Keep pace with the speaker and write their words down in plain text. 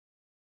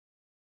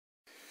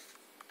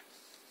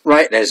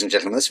Right, ladies and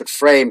gentlemen, this would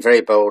frame very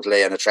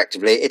boldly and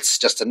attractively. It's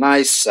just a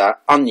nice,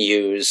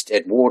 unused,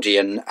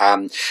 Edwardian,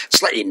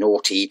 slightly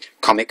naughty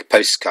comic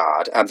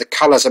postcard. The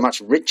colours are much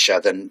richer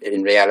than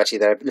in reality.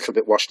 They're a little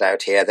bit washed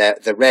out here.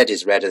 The red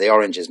is redder, the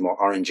orange is more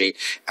orangey,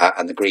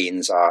 and the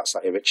greens are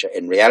slightly richer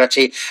in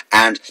reality.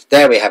 And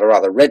there we have a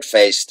rather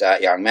red-faced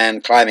young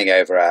man climbing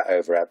over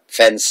a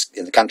fence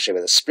in the country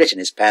with a split in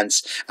his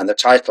pants, and the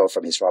title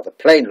from his rather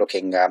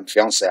plain-looking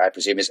fiancée, I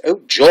presume, is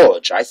 "Oh,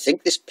 George, I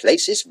think this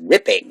place is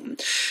ripping.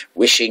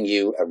 Wishing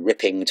you a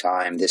ripping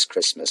time this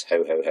Christmas.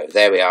 Ho, ho, ho."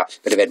 There we are.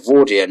 Bit of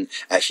Edwardian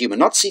humour,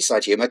 not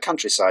seaside humour,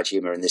 countryside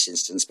humour in this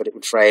instance, but it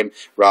would frame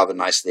rather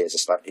nicely as a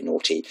slightly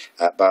naughty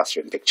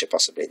bathroom picture,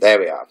 possibly. There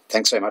we are.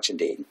 Thanks very much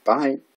indeed. Bye.